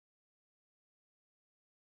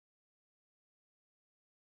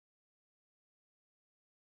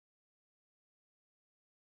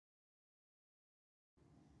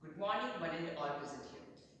morning, one and all present here.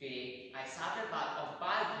 Today, I started part of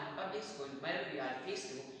Bal Public School Marubiyar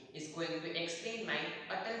Phase 2 is going to explain my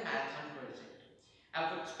Atal Marathon project. I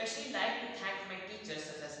would especially like to thank my teachers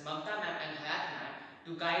such as Mamta ma'am and Hayat ma'am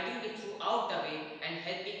to guiding me throughout the way and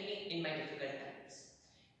helping me in my difficult times.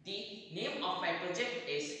 The name of my project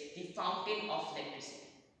is the Fountain of Electricity.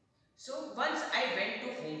 So once I went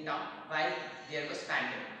to hometown while there was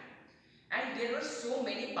pandemic. And there were so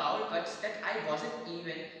many power cuts that I wasn't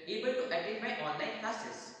even able to attend my online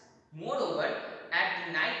classes. Moreover, at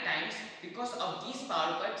the night times, because of these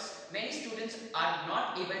power cuts, many students are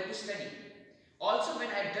not able to study. Also, when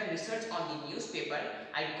I have done research on the newspaper,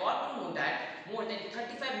 I got to know that more than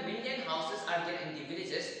 35 million houses are there in the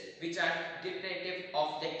villages which are deprivative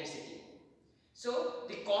of electricity. So,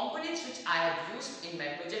 the components which I have used in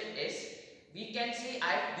my project is, we can say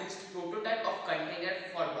I have used prototype of container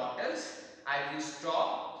for bottles, I have used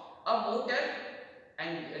straw, a motor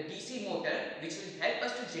and a DC motor which will help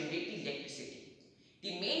us to generate the electricity.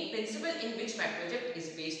 The main principle in which my project is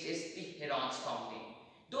based is the Heron's fountain,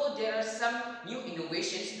 though there are some new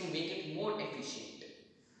innovations to make it more efficient.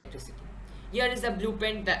 Electricity. Here is the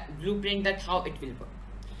blueprint that how it will work.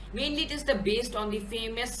 Mainly it is based on the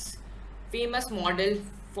famous model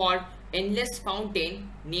for endless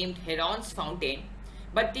fountain named Heron's fountain,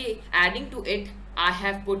 but adding to it I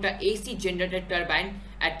have put a AC generator turbine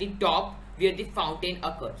at the top where the fountain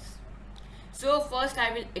occurs. So first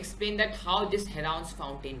I will explain that how this Heron's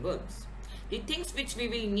fountain works. The things which we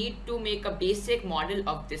will need to make a basic model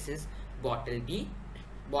of this is bottle B,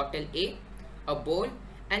 bottle a bowl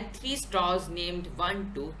and 3 straws named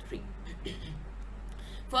 1, 2, 3.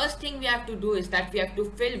 First thing we have to do is that we have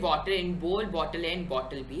to fill water in bowl, bottle A and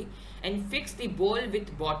bottle B and fix the bowl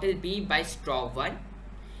with bottle B by straw 1.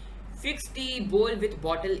 Fix the bowl with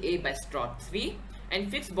bottle A by straw 3 and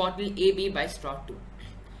fix bottle AB by straw 2.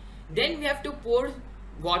 Then we have to pour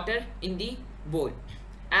water in the bowl.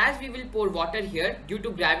 As we will pour water here, due to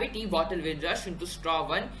gravity, water will rush into straw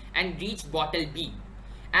 1 and reach bottle B.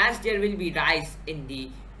 As there will be rise in the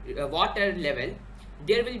water level,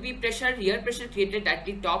 there will be air pressure created at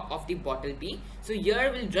the top of the bottle B. So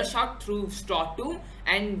air will rush out through straw 2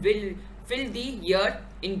 and will fill the air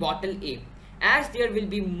in bottle A. As there will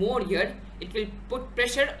be more air, it will put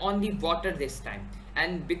pressure on the water this time.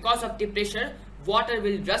 And because of the pressure, water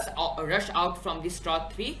will rush out from the straw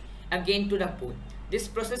 3 again to the bowl. This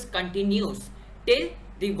process continues till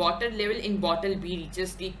the water level in bottle B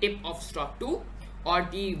reaches the tip of straw 2 or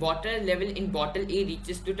the water level in bottle A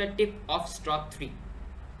reaches to the tip of straw 3.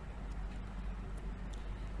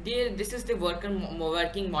 This is the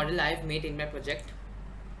working model I have made in my project.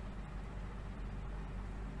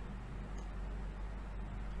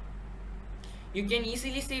 You can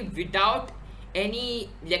easily see without any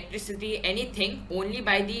electricity, anything, only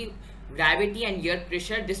by the gravity and air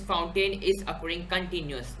pressure, this fountain is occurring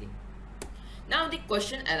continuously. Now the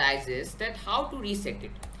question arises that how to reset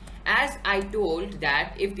it. As I told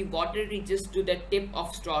that if the water reaches to the tip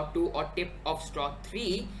of straw 2 or tip of straw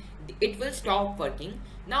 3, it will stop working.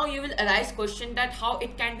 Now you will arise question that how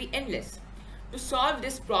it can be endless. To solve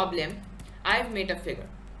this problem, I have made a figure.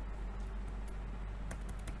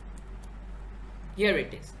 Here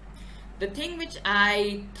it is. The thing which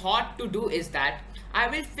I thought to do is that I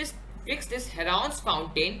will fix this Heron's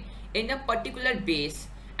fountain in a particular base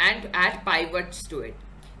and add pivots to it.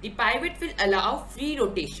 The pivot will allow free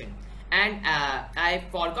rotation, and I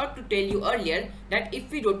forgot to tell you earlier that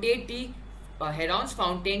if we rotate the Heron's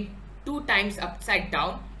fountain 2 times upside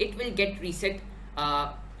down, it will get reset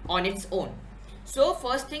on its own. So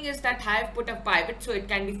first thing is that I have put a pivot so it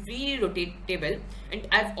can be freely rotatable, and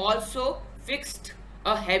I've also fixed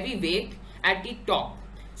a heavy weight at the top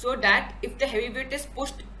so that if the heavy weight is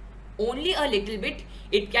pushed only a little bit,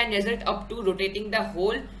 it can result up to rotating the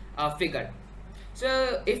whole figure.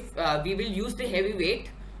 So if we will use the heavy weight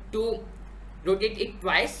to rotate it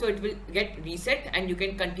twice, so it will get reset and you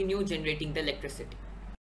can continue generating the electricity.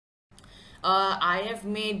 I have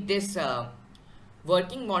made this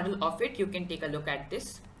working model of it. You can take a look at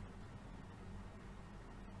this.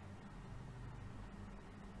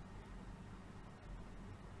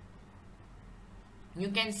 You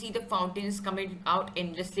can see the fountain is coming out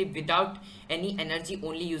endlessly without any energy,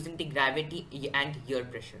 only using the gravity and air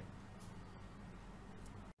pressure.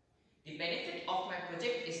 The benefit of my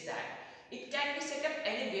project is that it can be set up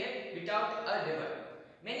anywhere without a river.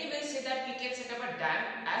 Many will say that we can set up a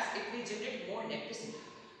dam as it will generate more electricity.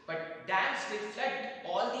 But dams will flood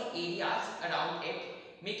all the areas around it,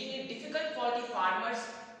 making it difficult for the farmers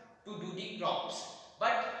to do the crops.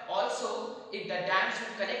 But also, if the dams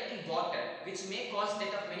will collect the water, which may cause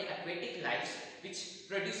death of many aquatic aquatic lives which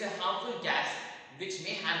produce a harmful gas which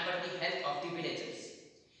may hamper the health of the villagers.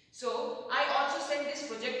 So I also sent this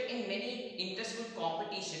project in many inter-school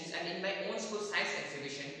competitions and in my own school science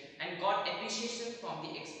exhibition and got appreciation from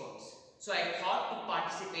the experts. So I thought to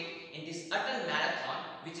participate in this Atal Marathon